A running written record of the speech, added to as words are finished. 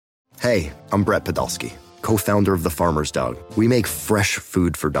Hey, I'm Brett Podolsky, co-founder of The Farmer's Dog. We make fresh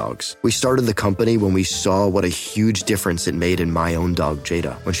food for dogs. We started the company when we saw what a huge difference it made in my own dog,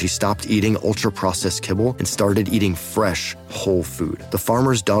 Jada, when she stopped eating ultra-processed kibble and started eating fresh, whole food. The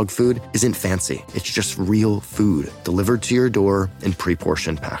Farmer's Dog food isn't fancy. It's just real food delivered to your door in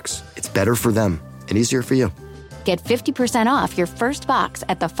pre-portioned packs. It's better for them and easier for you. Get 50% off your first box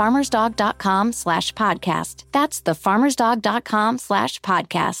at thefarmersdog.com/podcast. That's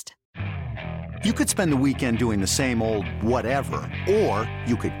thefarmersdog.com/podcast. You could spend the weekend doing the same old whatever, or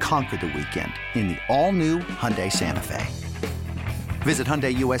you could conquer the weekend in the all-new Hyundai Santa Fe. Visit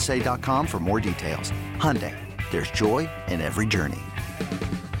HyundaiUSA.com for more details. Hyundai, there's joy in every journey.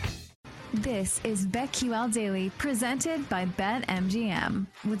 This is BetQL Daily, presented by BetMGM,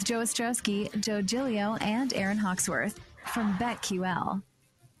 with Joe Ostrowski, Joe Giglio, and Aaron Hawksworth from BetQL.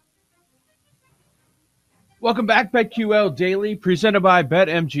 Welcome back, BetQL Daily, presented by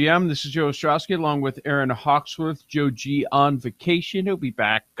BetMGM. This is Joe Ostrowski, along with Aaron Hawksworth. Joe G on vacation. He'll be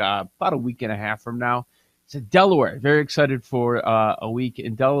back about a week and a half from now. It's in Delaware. Very excited for a week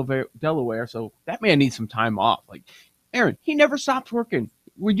in Delaware. So that man needs some time off. Like, Aaron, he never stops working.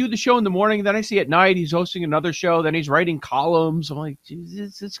 We do the show in the morning, then I see at night he's hosting another show, then he's writing columns. I'm like,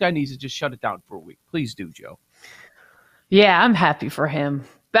 this guy needs to just shut it down for a week. Please do, Joe. Yeah, I'm happy for him.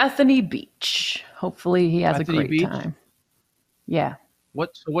 Bethany Beach. Hopefully he has Bethany a great Beach? time. Yeah.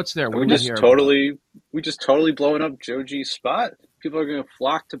 What's there? What we do just hear totally blowing up Joe G's spot. People are going to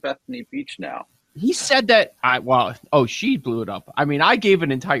flock to Bethany Beach now. He said that. She blew it up. I mean, I gave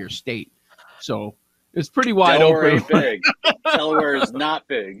an entire state, so it's pretty wide Delaware open. ain't big. Delaware is not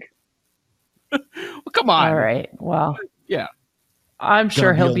big. Well, come on. All right. Well, yeah. I'm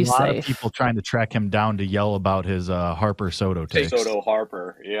sure he'll be a lot safe. of people trying to track him down to yell about his Harper Soto takes. Soto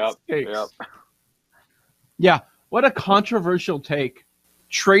Harper. Yep. Yeah. What a controversial take.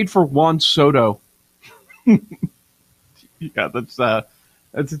 Trade for Juan Soto. Yeah, that's a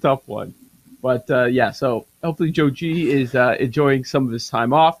tough one. But, so hopefully Joe G is enjoying some of his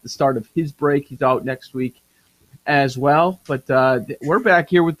time off, the start of his break. He's out next week as well. But we're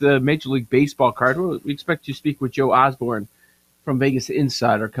back here with the Major League Baseball card. We expect to speak with Joe Osborne from Vegas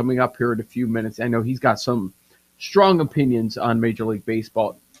Insider coming up here in a few minutes. I know he's got some strong opinions on Major League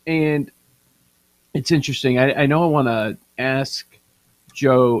Baseball. And it's interesting. I know I want to ask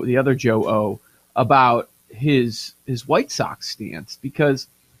Joe, the other Joe O, about his White Sox stance, because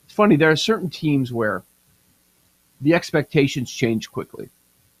it's funny, there are certain teams where the expectations change quickly.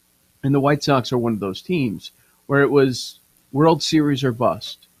 And the White Sox are one of those teams where it was World Series or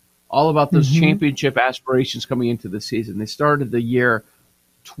bust. All about those championship aspirations coming into the season. They started the year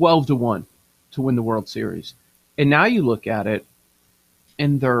 12-1 to win the World Series. And now you look at it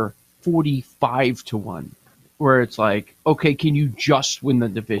and they're 45-1, where it's like, okay, can you just win the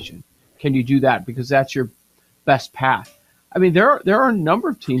division? Can you do that? Because that's your best path. I mean, there are a number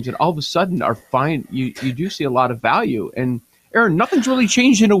of teams that all of a sudden are fine. You do see a lot of value. And Aaron, nothing's really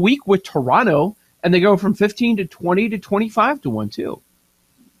changed in a week with Toronto, and they go from 15-20 to 25-1 too.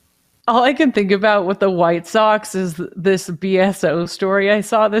 All I can think about with the White Sox is this BSO story I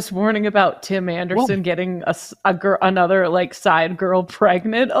saw this morning about Tim Anderson getting another side girl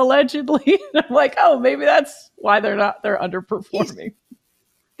pregnant allegedly. And I'm like, oh, maybe that's why they're underperforming.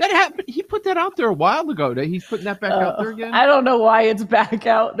 That happened. He put that out there a while ago. He's putting that back out there again. I don't know why it's back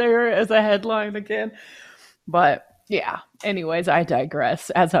out there as a headline again. But yeah, anyways, I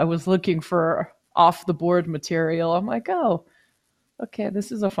digress. As I was looking for off the board material, I'm like, oh, okay,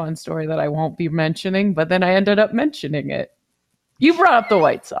 this is a fun story that I won't be mentioning, but then I ended up mentioning it. You brought up the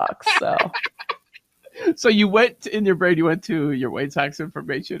White Sox, so. So you went in your brain, you went to your White Sox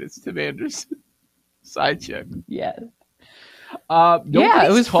information. It's Tim Anderson. Side chick. Yeah.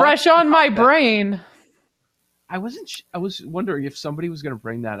 It was fresh on my brain. I was wondering if somebody was going to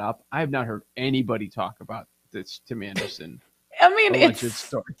bring that up. I have not heard anybody talk about this Tim Anderson. I mean,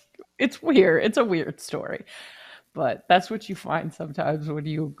 story. It's weird. It's a weird story. But that's what you find sometimes when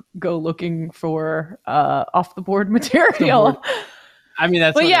you go looking for off the board material. I mean,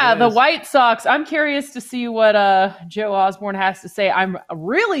 that's. But yeah, the White Sox. I'm curious to see what Joe Osborne has to say. I'm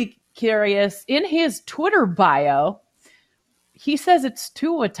really curious. In his Twitter bio, he says it's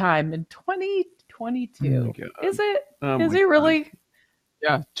Tua time in 2022. Oh, is it? Is he really?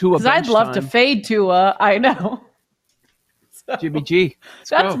 Yeah, Tua. Because I'd love to fade Tua. I know. So, Jimmy G.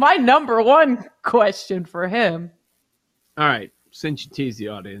 That's my number one question for him. All right. Since you tease the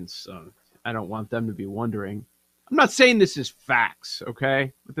audience, I don't want them to be wondering. I'm not saying this is facts,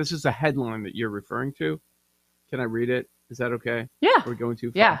 okay? But this is a headline that you're referring to. Can I read it? Is that okay? Yeah. We're going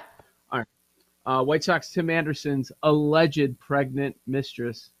too far. Yeah. All right. White Sox Tim Anderson's alleged pregnant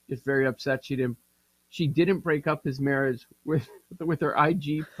mistress just very upset she didn't break up his marriage with her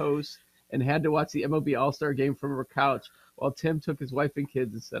IG post and had to watch the MLB All-Star game from her couch while Tim took his wife and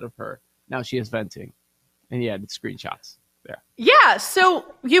kids instead of her. Now she is venting. And he had screenshots there. Yeah, so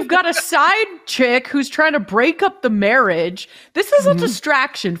you've got a side chick who's trying to break up the marriage. This is a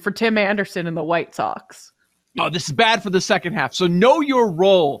distraction for Tim Anderson and the White Sox. Oh, this is bad for the second half. So know your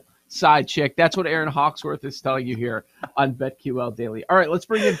role, side chick. That's what Aaron Hawksworth is telling you here on BetQL Daily. All right, let's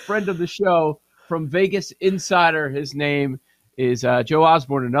bring in friend of the show from Vegas Insider. His name is Joe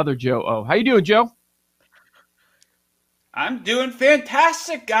Osborne, another Joe O. How you doing, Joe? I'm doing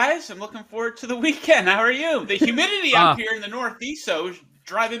fantastic, guys. I'm looking forward to the weekend. How are you? The humidity up here in the Northeast, so is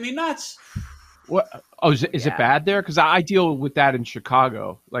driving me nuts. What? Oh, is it bad there? Because I deal with that in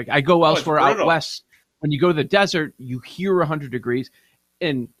Chicago. Like I go elsewhere out west. When you go to the desert, you hear 100 degrees,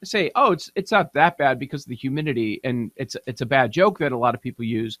 and say, "Oh, it's not that bad because of the humidity." And it's a bad joke that a lot of people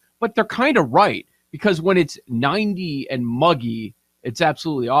use, but they're kind of right because when it's 90 and muggy, it's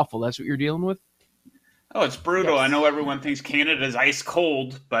absolutely awful. That's what you're dealing with. Oh, it's brutal. Yes. I know everyone thinks Canada's ice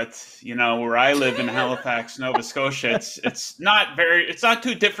cold, but where I live in Halifax, Nova Scotia, it's not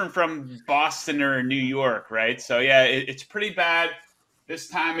too different from Boston or New York, right? So yeah, it's pretty bad this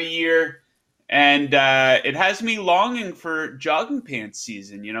time of year, and it has me longing for jogging pants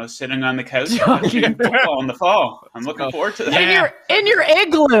season. Sitting on the couch watching football in the fall. I'm looking forward to that. In your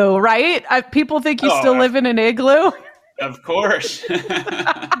igloo, right? People think you still live in an igloo. Of course.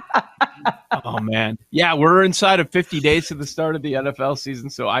 Oh, man. Yeah, we're inside of 50 days to the start of the NFL season,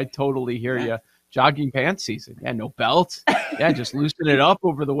 so I totally hear you. Jogging pants season. Yeah, no belt. Yeah, just loosen it up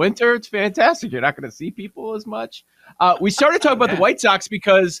over the winter. It's fantastic. You're not going to see people as much. We started talking about the White Sox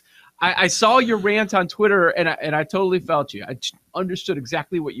because I saw your rant on Twitter, and I totally felt you. I understood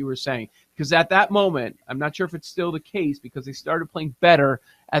exactly what you were saying because at that moment, I'm not sure if it's still the case because they started playing better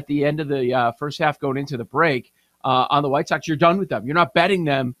at the end of the first half going into the break on the White Sox. You're done with them. You're not betting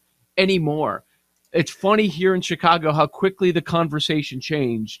them anymore. It's funny here in Chicago how quickly the conversation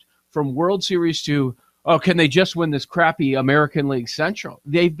changed from World Series to, oh, can they just win this crappy American League Central?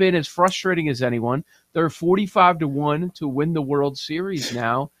 They've been as frustrating as anyone. They're 45-1 to win the World Series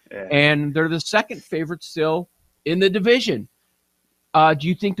now, and they're the second favorite still in the division. Do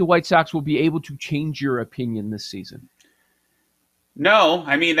you think the White Sox will be able to change your opinion this season? No,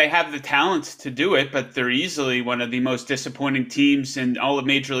 I mean, they have the talent to do it, but they're easily one of the most disappointing teams in all of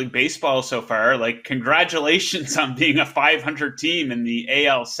Major League Baseball so far. Like, congratulations on being a 500 team in the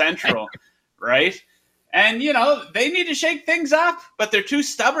AL Central, right? And, they need to shake things up, but they're too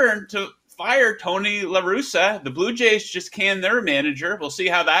stubborn to fire Tony La Russa. The Blue Jays just canned their manager. We'll see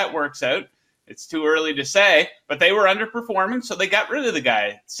how that works out. It's too early to say, but they were underperforming, so they got rid of the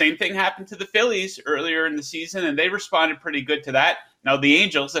guy. Same thing happened to the Phillies earlier in the season, and they responded pretty good to that. Now, the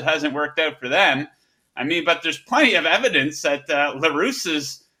Angels, it hasn't worked out for them. I mean, but there's plenty of evidence that La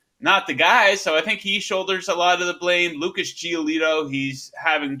Russa's not the guy, so I think he shoulders a lot of the blame. Lucas Giolito, he's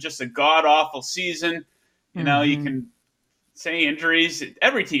having just a god-awful season. You can say injuries.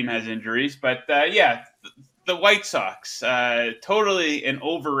 Every team has injuries, but the White Sox, totally an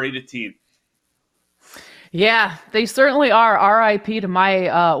overrated team. Yeah, they certainly are. RIP to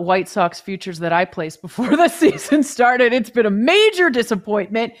my White Sox futures that I placed before the season started. It's been a major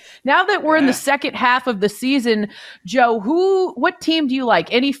disappointment. Now that we're in the second half of the season, Joe, what team do you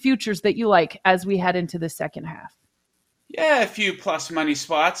like? Any futures that you like as we head into the second half? Yeah, a few plus money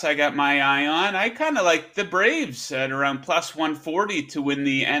spots I got my eye on. I kind of like the Braves at around plus 140 to win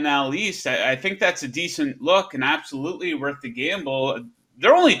the NL East. I think that's a decent look and absolutely worth the gamble.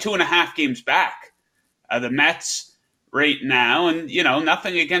 They're only 2.5 games back. The Mets right now, and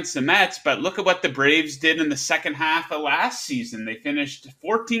nothing against the Mets, but look at what the Braves did in the second half of last season. They finished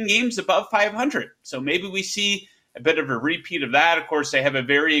 14 games above 500. So maybe we see a bit of a repeat of that. Of course, they have a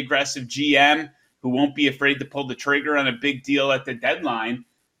very aggressive GM who won't be afraid to pull the trigger on a big deal at the deadline.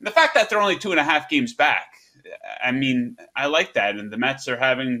 And the fact that they're only 2.5 games back, I mean, I like that. And the Mets are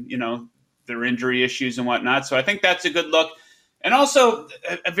having, their injury issues and whatnot. So I think that's a good look. And also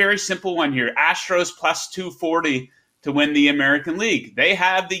a very simple one here, Astros plus 240 to win the American League. They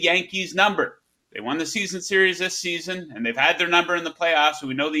have the Yankees number. They won the season series this season, and they've had their number in the playoffs. So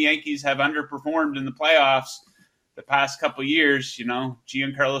we know the Yankees have underperformed in the playoffs the past couple of years.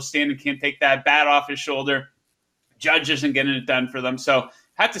 Giancarlo Stanton can't take that bat off his shoulder. Judge isn't getting it done for them. So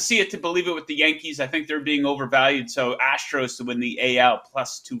have to see it to believe it with the Yankees. I think they're being overvalued. So Astros to win the AL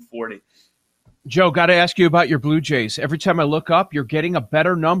plus 240. Joe, got to ask you about your Blue Jays. Every time I look up, you're getting a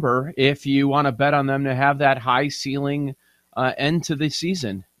better number if you want to bet on them to have that high ceiling end to the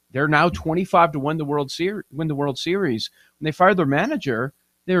season. They're now 25 to win the World Series. When they fired their manager,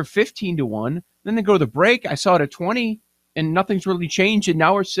 They were 15-1. Then they go to the break. I saw it at 20, and nothing's really changed, and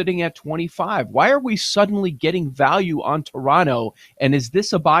now we're sitting at 25. Why are we suddenly getting value on Toronto, and is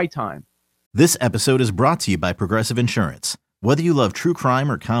this a buy time? This episode is brought to you by Progressive Insurance. Whether you love true crime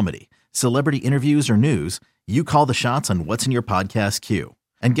or comedy, celebrity interviews or news, you call the shots on what's in your podcast queue.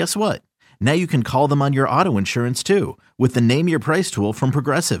 And guess what? Now you can call them on your auto insurance too with the Name Your Price tool from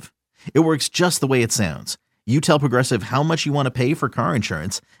Progressive. It works just the way it sounds. You tell Progressive how much you want to pay for car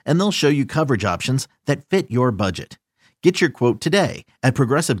insurance, and they'll show you coverage options that fit your budget. Get your quote today at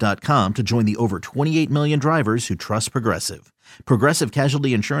Progressive.com to join the over 28 million drivers who trust Progressive. Progressive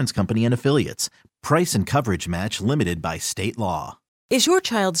Casualty Insurance Company and Affiliates. Price and coverage match limited by state law. Is your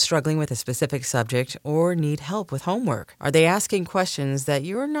child struggling with a specific subject or need help with homework? Are they asking questions that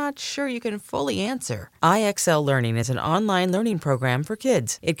you're not sure you can fully answer? IXL Learning is an online learning program for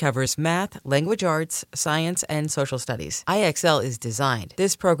kids. It covers math, language arts, science, and social studies. IXL is designed.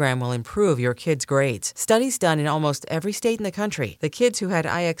 This program will improve your kids' grades. Studies done in almost every state in the country. The kids who had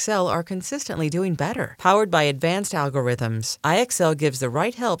IXL are consistently doing better. Powered by advanced algorithms, IXL gives the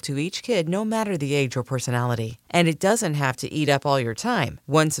right help to each kid no matter the age or personality. And it doesn't have to eat up all your time.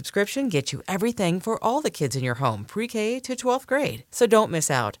 One subscription gets you everything for all the kids in your home, pre-K to 12th grade. So don't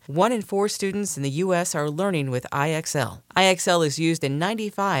miss out. 1 in 4 students in the U.S. are learning with IXL. IXL is used in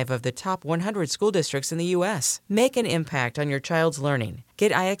 95 of the top 100 school districts in the U.S. Make an impact on your child's learning.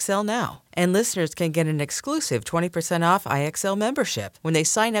 Get IXL now. And listeners can get an exclusive 20% off IXL membership when they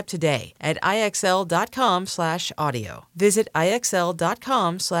sign up today at IXL.com/audio. Visit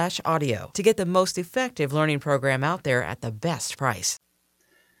IXL.com/audio to get the most effective learning program out there at the best price.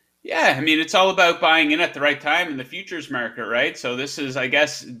 Yeah, I mean, it's all about buying in at the right time in the futures market, right? So this is, I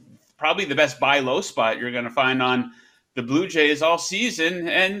guess, probably the best buy low spot you're going to find on the Blue Jays all season.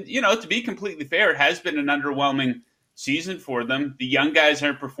 And, you know, to be completely fair, it has been an underwhelming season for them. The young guys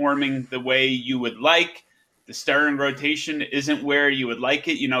aren't performing the way you would like. The starting rotation isn't where you would like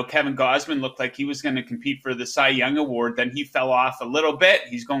it. You know, Kevin Gausman looked like he was going to compete for the Cy Young Award. Then he fell off a little bit.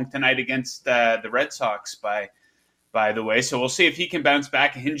 He's going tonight against the Red Sox, by the way. So we'll see if he can bounce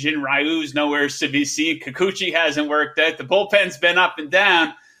back. Hyun-Jin Ryu's nowhere to be seen. Kikuchi hasn't worked out. The bullpen's been up and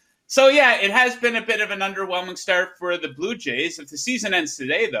down. So, yeah, it has been a bit of an underwhelming start for the Blue Jays. If the season ends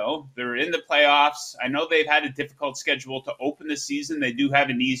today, though, they're in the playoffs. I know they've had a difficult schedule to open the season. They do have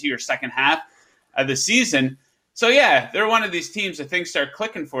an easier second half of the season. So, yeah, they're one of these teams that things start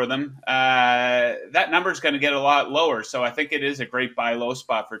clicking for them. That number is going to get a lot lower. So I think it is a great buy low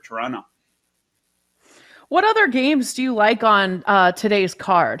spot for Toronto. What other games do you like on today's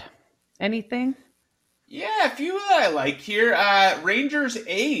card? Anything? Yeah, a few that I like here. Rangers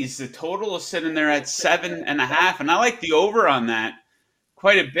A's, the total is sitting there at 7.5, and I like the over on that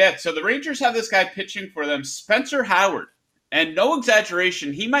quite a bit. So the Rangers have this guy pitching for them, Spencer Howard. And no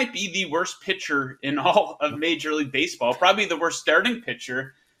exaggeration, he might be the worst pitcher in all of Major League Baseball, probably the worst starting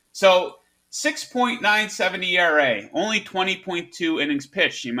pitcher. So 6.97 ERA, only 20.2 innings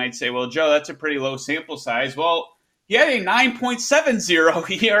pitched. You might say, well, Joe, that's a pretty low sample size. Well, he had a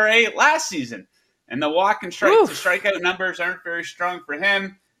 9.70 ERA last season. And the walk and strikeout numbers aren't very strong for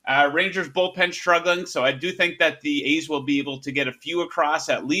him. Rangers bullpen struggling, so I do think that the A's will be able to get a few across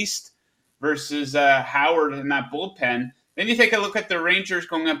at least versus Howard in that bullpen. Then you take a look at the Rangers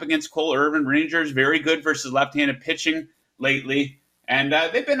going up against Cole Irvin. Rangers very good versus left-handed pitching lately, and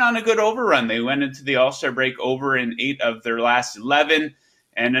they've been on a good overrun. They went into the All-Star break over in 8 of their last 11.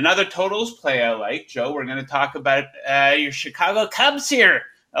 And another totals play I like, Joe, we're going to talk about your Chicago Cubs here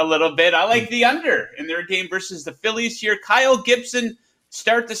a little bit. I like the under in their game versus the Phillies here. Kyle Gibson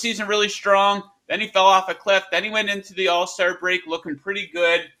start the season really strong. Then he fell off a cliff. Then he went into the All-Star break looking pretty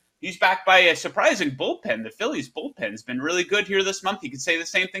good. He's backed by a surprising bullpen. The Phillies bullpen has been really good here this month. You could say the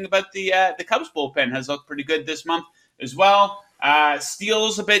same thing about the Cubs bullpen has looked pretty good this month as well.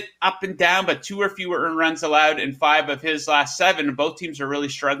 Steele's a bit up and down, but 2 or fewer earned runs allowed in 5 of his last 7. Both teams are really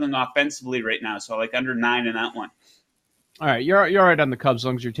struggling offensively right now, so I like under 9 in that one. All right, you're all right on the Cubs as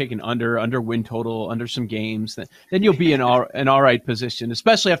long as you're taking under win total, under some games. Then you'll be in all right position,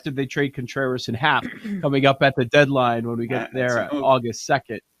 especially after they trade Contreras in half coming up at the deadline when we get there August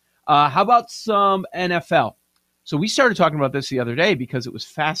 2nd. How about some NFL? So we started talking about this the other day because it was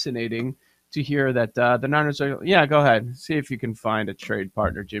fascinating to hear that the Niners are. Yeah, go ahead, see if you can find a trade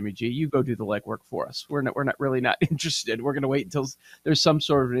partner, Jimmy G. You go do the legwork for us. We're not really not interested. We're going to wait until there's some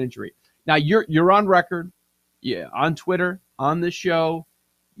sort of an injury. Now you're on record. Yeah, on Twitter, on the show,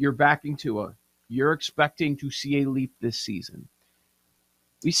 you're backing Tua. You're expecting to see a leap this season.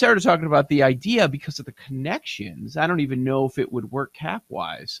 We started talking about the idea because of the connections. I don't even know if it would work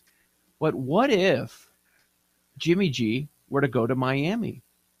cap-wise. But what if Jimmy G were to go to Miami?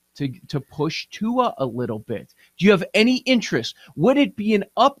 to push Tua a little bit? Do you have any interest? Would it be an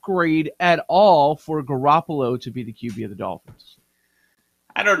upgrade at all for Garoppolo to be the QB of the Dolphins?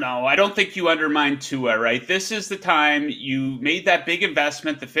 I don't know. I don't think you undermine Tua, right? This is the time you made that big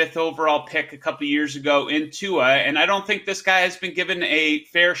investment, the 5th overall pick a couple years ago in Tua, and I don't think this guy has been given a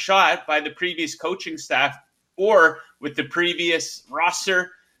fair shot by the previous coaching staff or with the previous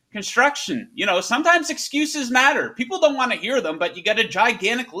roster construction. Sometimes excuses matter. People don't want to hear them, but you got a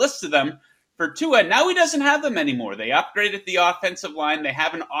gigantic list of them for Tua. Now he doesn't have them anymore. They upgraded the offensive line. They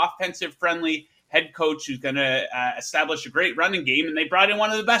have an offensive-friendly head coach who's going to establish a great running game, and they brought in one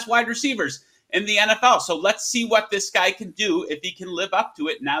of the best wide receivers in the NFL. So let's see what this guy can do, if he can live up to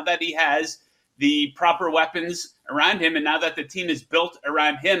it now that he has the proper weapons around him and now that the team is built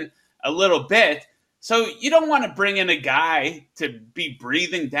around him a little bit. So you don't want to bring in a guy to be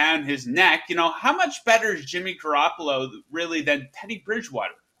breathing down his neck. How much better is Jimmy Garoppolo really than Teddy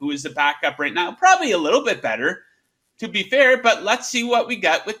Bridgewater, who is the backup right now? Probably a little bit better, to be fair, but let's see what we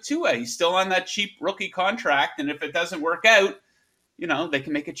got with Tua. He's still on that cheap rookie contract, and if it doesn't work out, they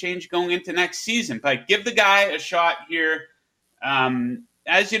can make a change going into next season. But give the guy a shot here.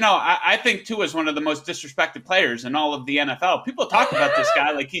 As you know, I think Tua is one of the most disrespected players in all of the NFL. People talk about this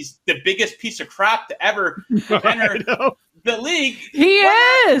guy like he's the biggest piece of crap to ever enter the league. He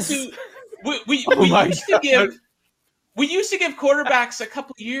is! We used to give quarterbacks a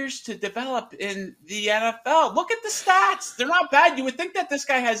couple years to develop in the NFL. Look at the stats. They're not bad. You would think that this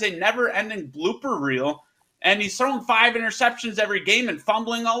guy has a never-ending blooper reel, and he's throwing 5 interceptions every game and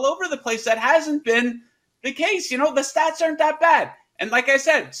fumbling all over the place. That hasn't been the case. The stats aren't that bad. And like I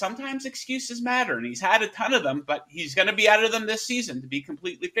said, sometimes excuses matter, and he's had a ton of them, but he's going to be out of them this season, to be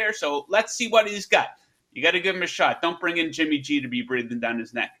completely fair. So let's see what he's got. You got to give him a shot. Don't bring in Jimmy G to be breathing down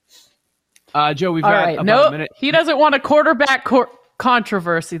his neck. Joe, we've got about a minute. He doesn't want a quarterback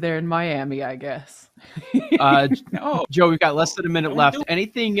controversy there in Miami, I guess. No. Joe, we've got less than a minute left.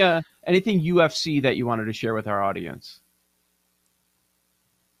 Anything UFC that you wanted to share with our audience?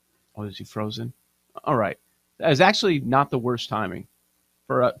 Oh, is he frozen? All right. That is actually not the worst timing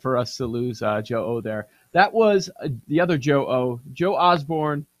for us to lose Joe O there. That was the other Joe O, Joe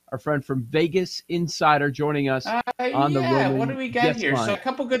Osborne, our friend from Vegas Insider, joining us on the Roman. What do we got here? Line. So a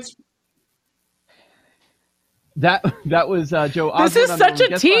couple good. That was Joe Osborne. This is such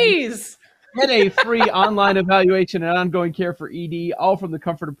a tease. Get a free online evaluation and ongoing care for ED, all from the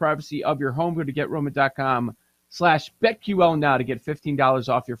comfort and privacy of your home. Go to GetRoman.com/BetQL now to get $15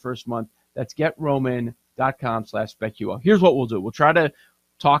 off your first month. That's GetRoman.com/BetQL. Here's what we'll do. We'll try to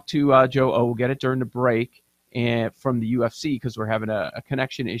talk to Joe O. We'll get it during the break and from the UFC because we're having a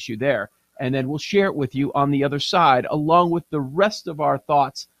connection issue there. And then we'll share it with you on the other side, along with the rest of our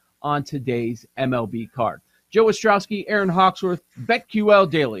thoughts on today's MLB card. Joe Ostrowski, Aaron Hawksworth, BetQL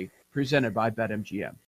Daily, presented by BetMGM.